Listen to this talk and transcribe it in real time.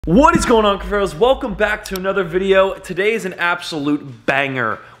What is going on, Cuffaros? Welcome back to another video. Today is an absolute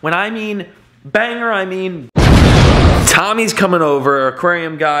banger. When I mean banger, I mean Tommy's coming over,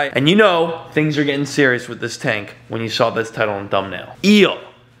 aquarium guy, and you know things are getting serious with this tank when you saw this title and thumbnail. Eel.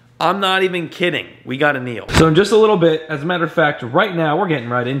 I'm not even kidding. We got an eel. So in just a little bit, as a matter of fact, right now we're getting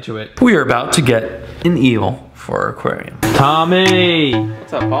right into it. We are about to get an eel for our aquarium. Tommy!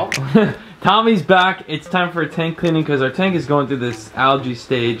 What's up, Paul? Tommy's back. It's time for a tank cleaning because our tank is going through this algae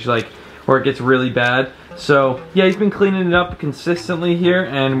stage, like where it gets really bad. So yeah, he's been cleaning it up consistently here,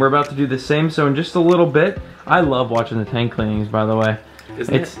 and we're about to do the same. So in just a little bit, I love watching the tank cleanings, by the way.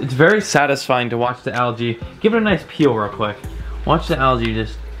 It's very satisfying to watch the algae. Give it a nice peel real quick. Watch the algae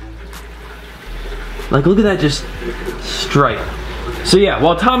just, like, look at that, just stripe. So yeah,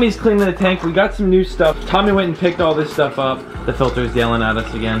 while Tommy's cleaning the tank, we got some new stuff. Tommy went and picked all this stuff up. The filter's yelling at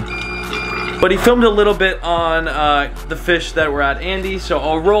us again. But he filmed a little bit on the fish that were at Andy's, so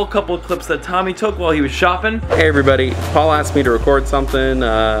I'll roll a couple of clips that Tommy took while he was shopping. Hey everybody, Paul asked me to record something.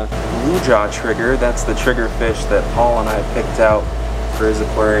 Blue jaw trigger, that's the trigger fish that Paul and I picked out for his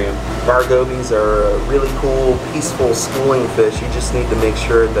aquarium. Bargobies are a really cool, peaceful schooling fish. You just need to make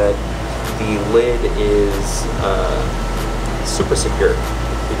sure that the lid is super secure,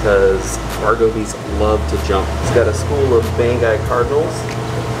 because Bargobies love to jump. It's got a school of Banggai cardinals.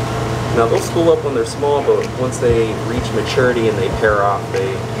 Now they'll school up when they're small, but once they reach maturity and they pair off, they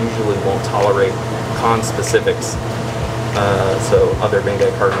usually won't tolerate conspecifics, so other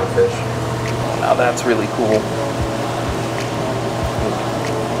Banggai cardinal fish. Now that's really cool.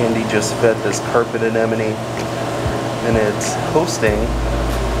 Andy just fed this carpet anemone, and it's hosting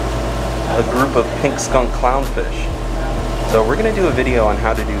a group of pink skunk clownfish. So we're gonna do a video on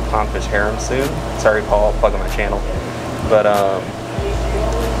how to do clownfish harem soon. Sorry, Paul, I'll plug on my channel. But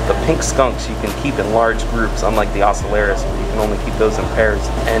the pink skunks you can keep in large groups, unlike the Ocellaris, where you can only keep those in pairs.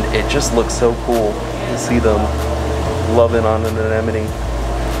 And it just looks so cool to see them loving on an anemone.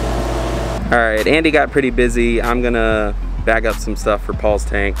 Alright, Andy got pretty busy. I'm gonna bag up some stuff for Paul's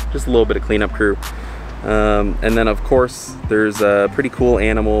tank. Just a little bit of cleanup crew. And then of course, there's a pretty cool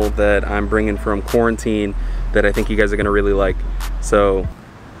animal that I'm bringing from quarantine that I think you guys are gonna really like. So,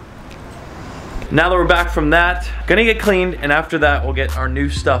 now that we're back from that, gonna get cleaned, and after that we'll get our new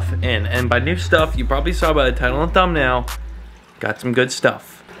stuff in. And by new stuff, you probably saw by the title and thumbnail, got some good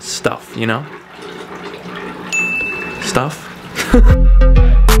stuff. Stuff, you know? Stuff.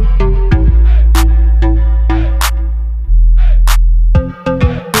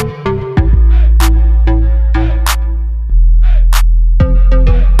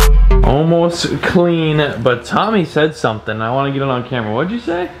 Almost clean, but Tommy said something. I want to get it on camera. What'd you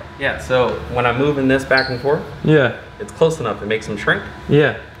say? Yeah, so when I'm moving this back and forth, yeah, it's close enough to make them shrink.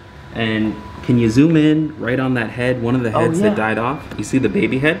 Yeah. And can you zoom in right on that head, one of the heads that died off? You see the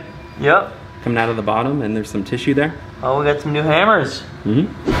baby head? Yep. Coming out of the bottom, and there's some tissue there. Oh, we got some new hammers. Mm-hmm.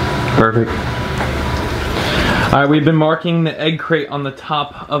 Perfect. All right, we've been marking the egg crate on the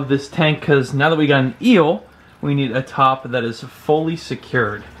top of this tank because now that we got an eel, we need a top that is fully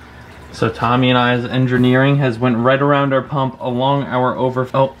secured. So Tommy and I's engineering has went right around our pump along our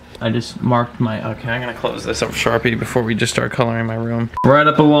oh, I just marked my, okay, I'm gonna close this up Sharpie before we just start coloring my room. Right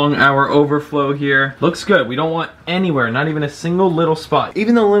up along our overflow here. Looks good. We don't want anywhere, not even a single little spot.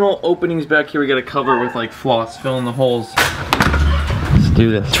 Even the little openings back here, we gotta cover with like floss, fill in the holes. Let's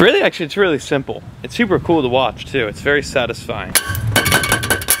do this. It's really, actually, it's really simple. It's super cool to watch too. It's very satisfying.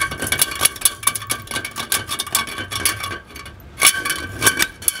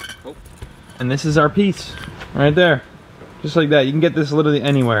 And this is our piece, right there. Just like that. You can get this literally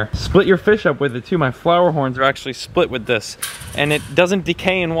anywhere. Split your fish up with it too. My flower horns are actually split with this. And it doesn't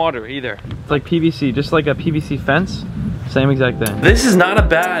decay in water either. It's like PVC, just like a PVC fence. Same exact thing. This is not a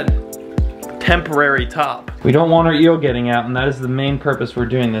bad temporary top. We don't want our eel getting out, and that is the main purpose we're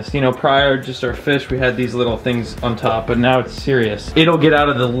doing this. You know, prior just our fish, we had these little things on top, but now it's serious. It'll get out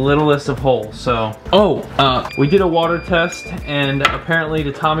of the littlest of holes, so. We did a water test, and apparently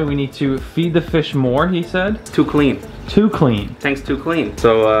to Tommy, we need to feed the fish more, he said. It's too clean. Too clean. Tank's too clean.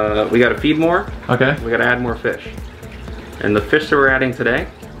 So we gotta feed more. Okay. We gotta add more fish. And the fish that we're adding today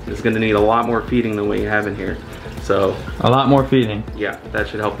is gonna need a lot more feeding than what you have in here. So a lot more feeding. Yeah, that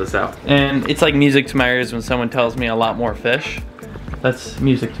should help us out. And it's like music to my ears when someone tells me a lot more fish. That's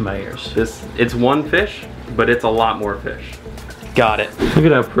music to my ears. It's one fish, but it's a lot more fish. Got it. Look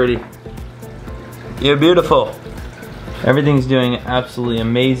at how pretty. You're beautiful. Everything's doing absolutely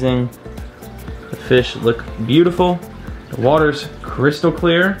amazing. The fish look beautiful. The water's crystal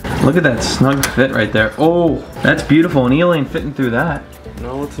clear. Look at that snug fit right there. Oh, that's beautiful. An eel ain't fitting through that.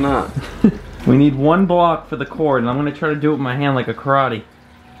 No, it's not. We need one block for the cord, and I'm gonna try to do it with my hand like a karate.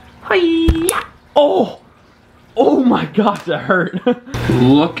 Hi-ya! Oh! Oh my gosh, that hurt.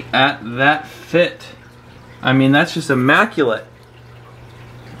 Look at that fit. I mean, that's just immaculate.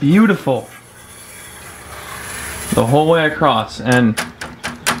 Beautiful. The whole way across, and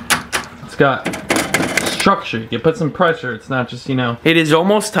it's got structure. You put some pressure. It's not just, you know. It is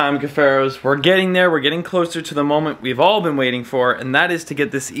almost time, Cuffaros. We're getting there. We're getting closer to the moment we've all been waiting for, and that is to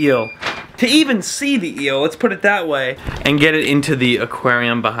get this eel. To even see the eel, let's put it that way, and get it into the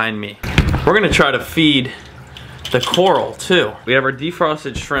aquarium behind me. We're gonna try to feed the coral too. We have our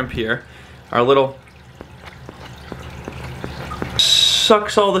defrosted shrimp here. Our little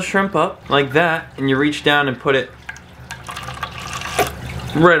sucks all the shrimp up like that, and you reach down and put it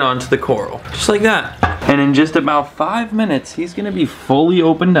right onto the coral, just like that. And in just about 5 minutes, he's gonna be fully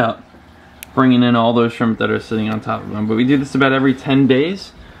opened up, bringing in all those shrimp that are sitting on top of him. But we do this about every 10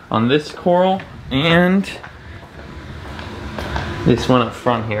 days on this coral and this one up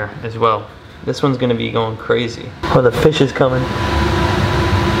front here as well. This one's gonna be going crazy. Oh, the fish is coming.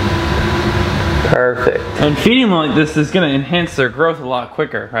 Perfect. And feeding them like this is gonna enhance their growth a lot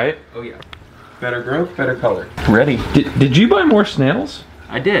quicker, right? Oh yeah. Better growth, better color. Ready. Did you buy more snails?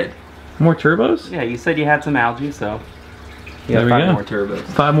 I did. More turbos? Yeah, you said you had some algae, so you there got we 5 go. more turbos.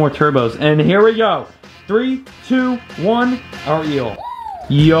 5 more turbos. And here we go. 3, 2, 1, our eel.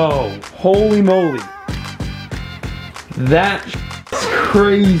 Yo, holy moly. That's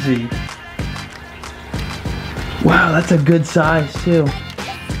crazy. Wow, that's a good size too.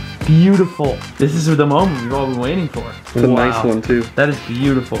 Beautiful. This is the moment we've all been waiting for. It's a nice one too. That is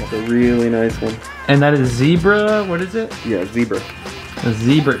beautiful. It's a really nice one. And that is zebra, what is it? Yeah, zebra. A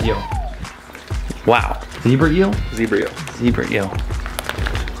zebra eel. Wow. Zebra eel? Zebra eel. Zebra eel.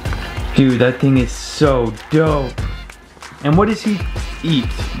 Dude, that thing is so dope. And what does he eat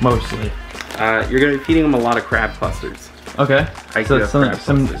mostly? You're gonna be feeding him a lot of crab clusters. Okay. So crab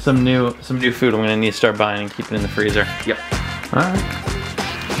some new food I'm gonna need to start buying and keep it in the freezer. Yep. Alright.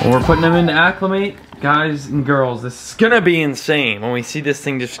 Well, we're putting them in to acclimate. Guys and girls, this is gonna be insane when we see this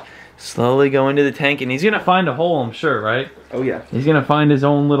thing just slowly go into the tank, and he's gonna find a hole, I'm sure, right? Oh yeah. He's gonna find his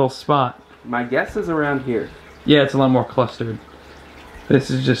own little spot. My guess is around here. Yeah, it's a lot more clustered.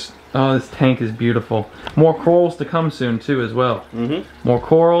 This is just, oh, this tank is beautiful. More corals to come soon too as well. More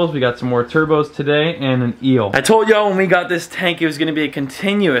corals, we got some more turbos today, and an eel. I told y'all when we got this tank it was gonna be a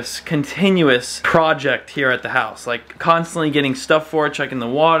continuous project here at the house. Like constantly getting stuff for it, checking the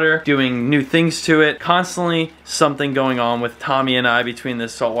water, doing new things to it. Constantly something going on with Tommy and I between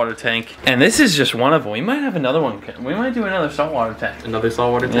this saltwater tank. And this is just one of them. We might have another one. We might do another saltwater tank. Another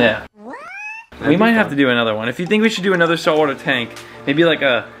saltwater tank? Yeah. We might have to do another one. If you think we should do another saltwater tank, maybe like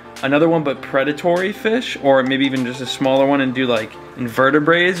another one but predatory fish, or maybe even just a smaller one and do like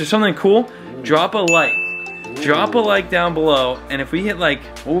invertebrates or something cool, drop a like. Drop a like down below, and if we hit like,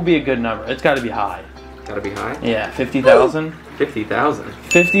 what would be a good number? It's gotta be high. Gotta be high? Yeah, 50,000. 50,000.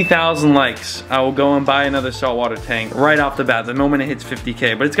 50,000 likes, I will go and buy another saltwater tank right off the bat, the moment it hits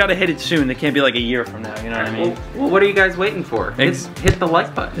 50K. But it's gotta hit it soon. It can't be like a year from now, you know what I mean? Well, what are you guys waiting for? Hit the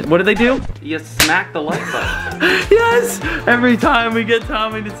like button. What do they do? You smack the like button. Yes! Every time we get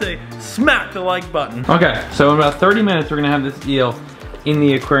Tommy to say, smack the like button. Okay, so in about 30 minutes, we're gonna have this eel in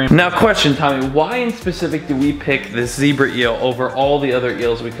the aquarium. Now question, Tommy, why in specific do we pick this zebra eel over all the other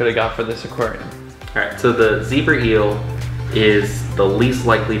eels we could have got for this aquarium? All right, so the zebra eel is the least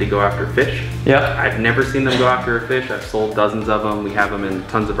likely to go after fish. Yeah. I've never seen them go after a fish. I've sold dozens of them. We have them in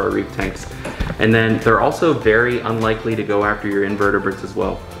tons of our reef tanks. And then they're also very unlikely to go after your invertebrates as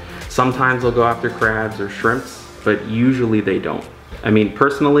well. Sometimes they'll go after crabs or shrimps, but usually they don't. I mean,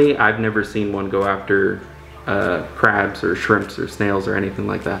 personally, I've never seen one go after crabs or shrimps or snails or anything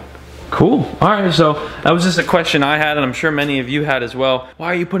like that. Cool. All right, so that was just a question I had, and I'm sure many of you had as well. Why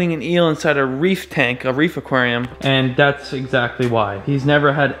are you putting an eel inside a reef tank, a reef aquarium? And that's exactly why. He's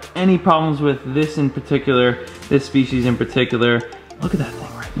never had any problems with this in particular, this species in particular. Look at that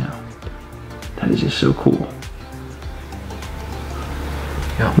thing right now. That is just so cool.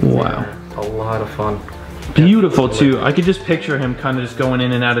 Yeah, wow. A lot of fun. Beautiful too. I could just picture him kind of just going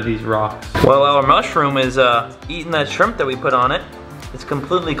in and out of these rocks. Well, our mushroom is eating that shrimp that we put on it. It's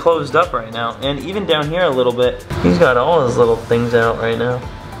completely closed up right now, and even down here a little bit. He's got all his little things out right now.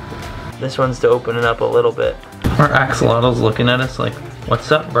 This one's to open it up a little bit. Our axolotl's looking at us like,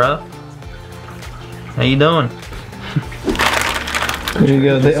 what's up, bro? How you doing? There you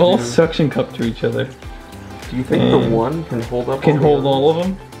go. They all suction cup to each other. Do you think the one can hold up? Can hold all of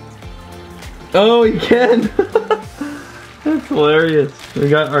them? Oh, he can! That's hilarious. We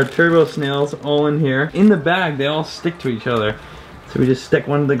got our turbo snails all in here. In the bag, they all stick to each other. So we just stick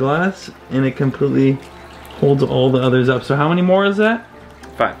one to the glass, and it completely holds all the others up. So how many more is that?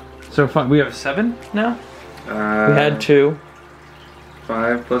 5. So we have 7 now? We had 2.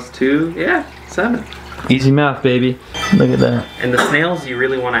 5 plus 2, yeah, 7. Easy math, baby. Look at that. And the snails you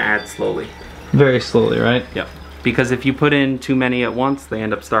really want to add slowly. Very slowly, right? Yep. Because if you put in too many at once, they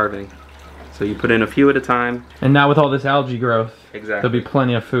end up starving. So you put in a few at a time. And now with all this algae growth, exactly, there'll be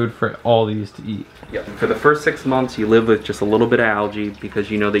plenty of food for all these to eat. Yep. For the first 6 months, you live with just a little bit of algae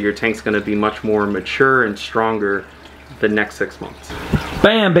because you know that your tank's going to be much more mature and stronger the next 6 months.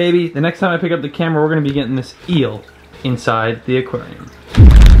 Bam, baby! The next time I pick up the camera, we're going to be getting this eel inside the aquarium.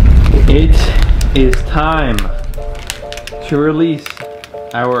 It is time to release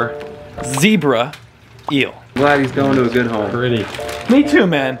our Zebra eel. Glad he's going to a good home. Pretty. Me too,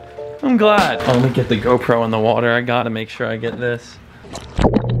 man. I'm glad. Oh, let me get the GoPro in the water. I gotta make sure I get this.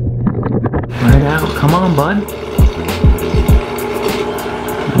 Right out. Come on, bud.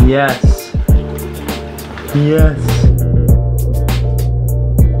 Yes. Yes.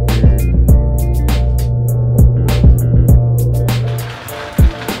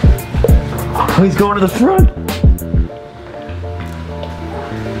 Oh, he's going to the front.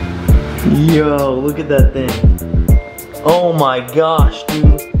 Yo, look at that thing. Oh my gosh,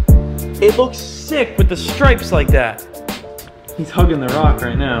 dude. It looks sick with the stripes like that. He's hugging the rock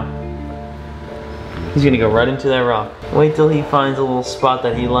right now. He's gonna go right into that rock. Wait till he finds a little spot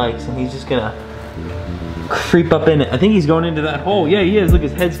that he likes and he's just gonna creep up in it. I think he's going into that hole. Yeah, he is. Look,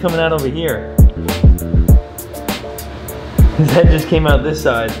 his head's coming out over here. His head just came out this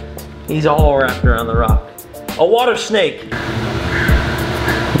side. He's all wrapped around the rock. A water snake.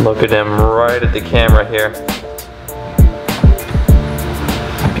 Look at him right at the camera here.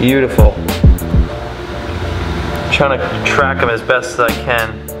 Beautiful. Trying to track him as best as I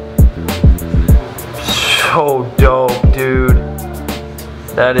can. So dope, dude.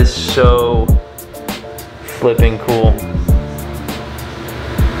 That is so flipping cool.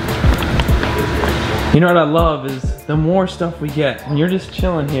 You know what I love is the more stuff we get, and you're just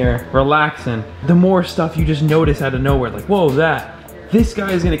chilling here, relaxing, the more stuff you just notice out of nowhere. Like, whoa, this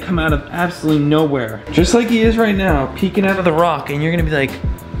guy is gonna come out of absolutely nowhere. Just like he is right now, peeking out of the rock, and you're gonna be like,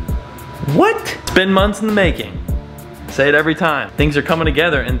 what? It's been months in the making. Say it every time. Things are coming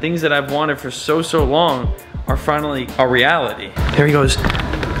together, and things that I've wanted for so long are finally a reality. There he goes.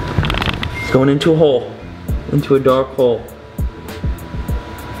 He's going into a hole, into a dark hole.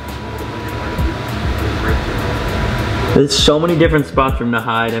 There's so many different spots for him to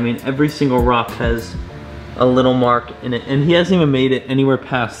hide. I mean, every single rock has a little mark in it, and he hasn't even made it anywhere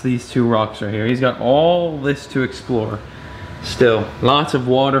past these 2 rocks right here. He's got all this to explore. Still, lots of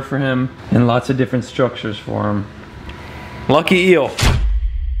water for him and lots of different structures for him. Lucky eel.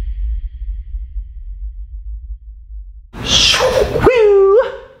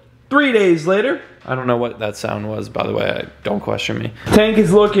 Woo! 3 days later. I don't know what that sound was, by the way. Don't question me. Tank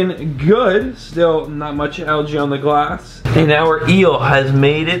is looking good. Still not much algae on the glass. And our eel has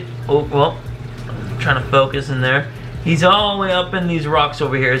made it. Oh, well, I'm trying to focus in there. He's all the way up in these rocks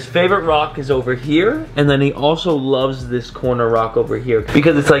over here. His favorite rock is over here, and then he also loves this corner rock over here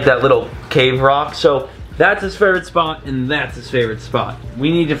because it's like that little cave rock. So that's his favorite spot, and that's his favorite spot.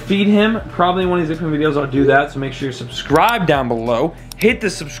 We need to feed him. Probably in one of these upcoming videos I'll do that, so make sure you're subscribed down below. Hit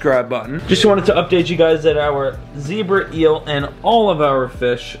the subscribe button. Just wanted to update you guys that our zebra eel and all of our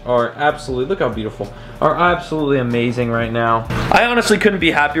fish are absolutely, look how beautiful, are absolutely amazing right now. I honestly couldn't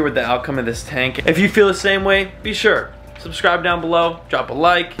be happier with the outcome of this tank. If you feel the same way, be sure. Subscribe down below, drop a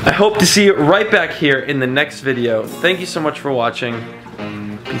like. I hope to see you right back here in the next video. Thank you so much for watching.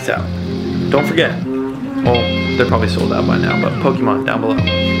 Peace out. Don't forget, well, they're probably sold out by now, but Pokemon down below.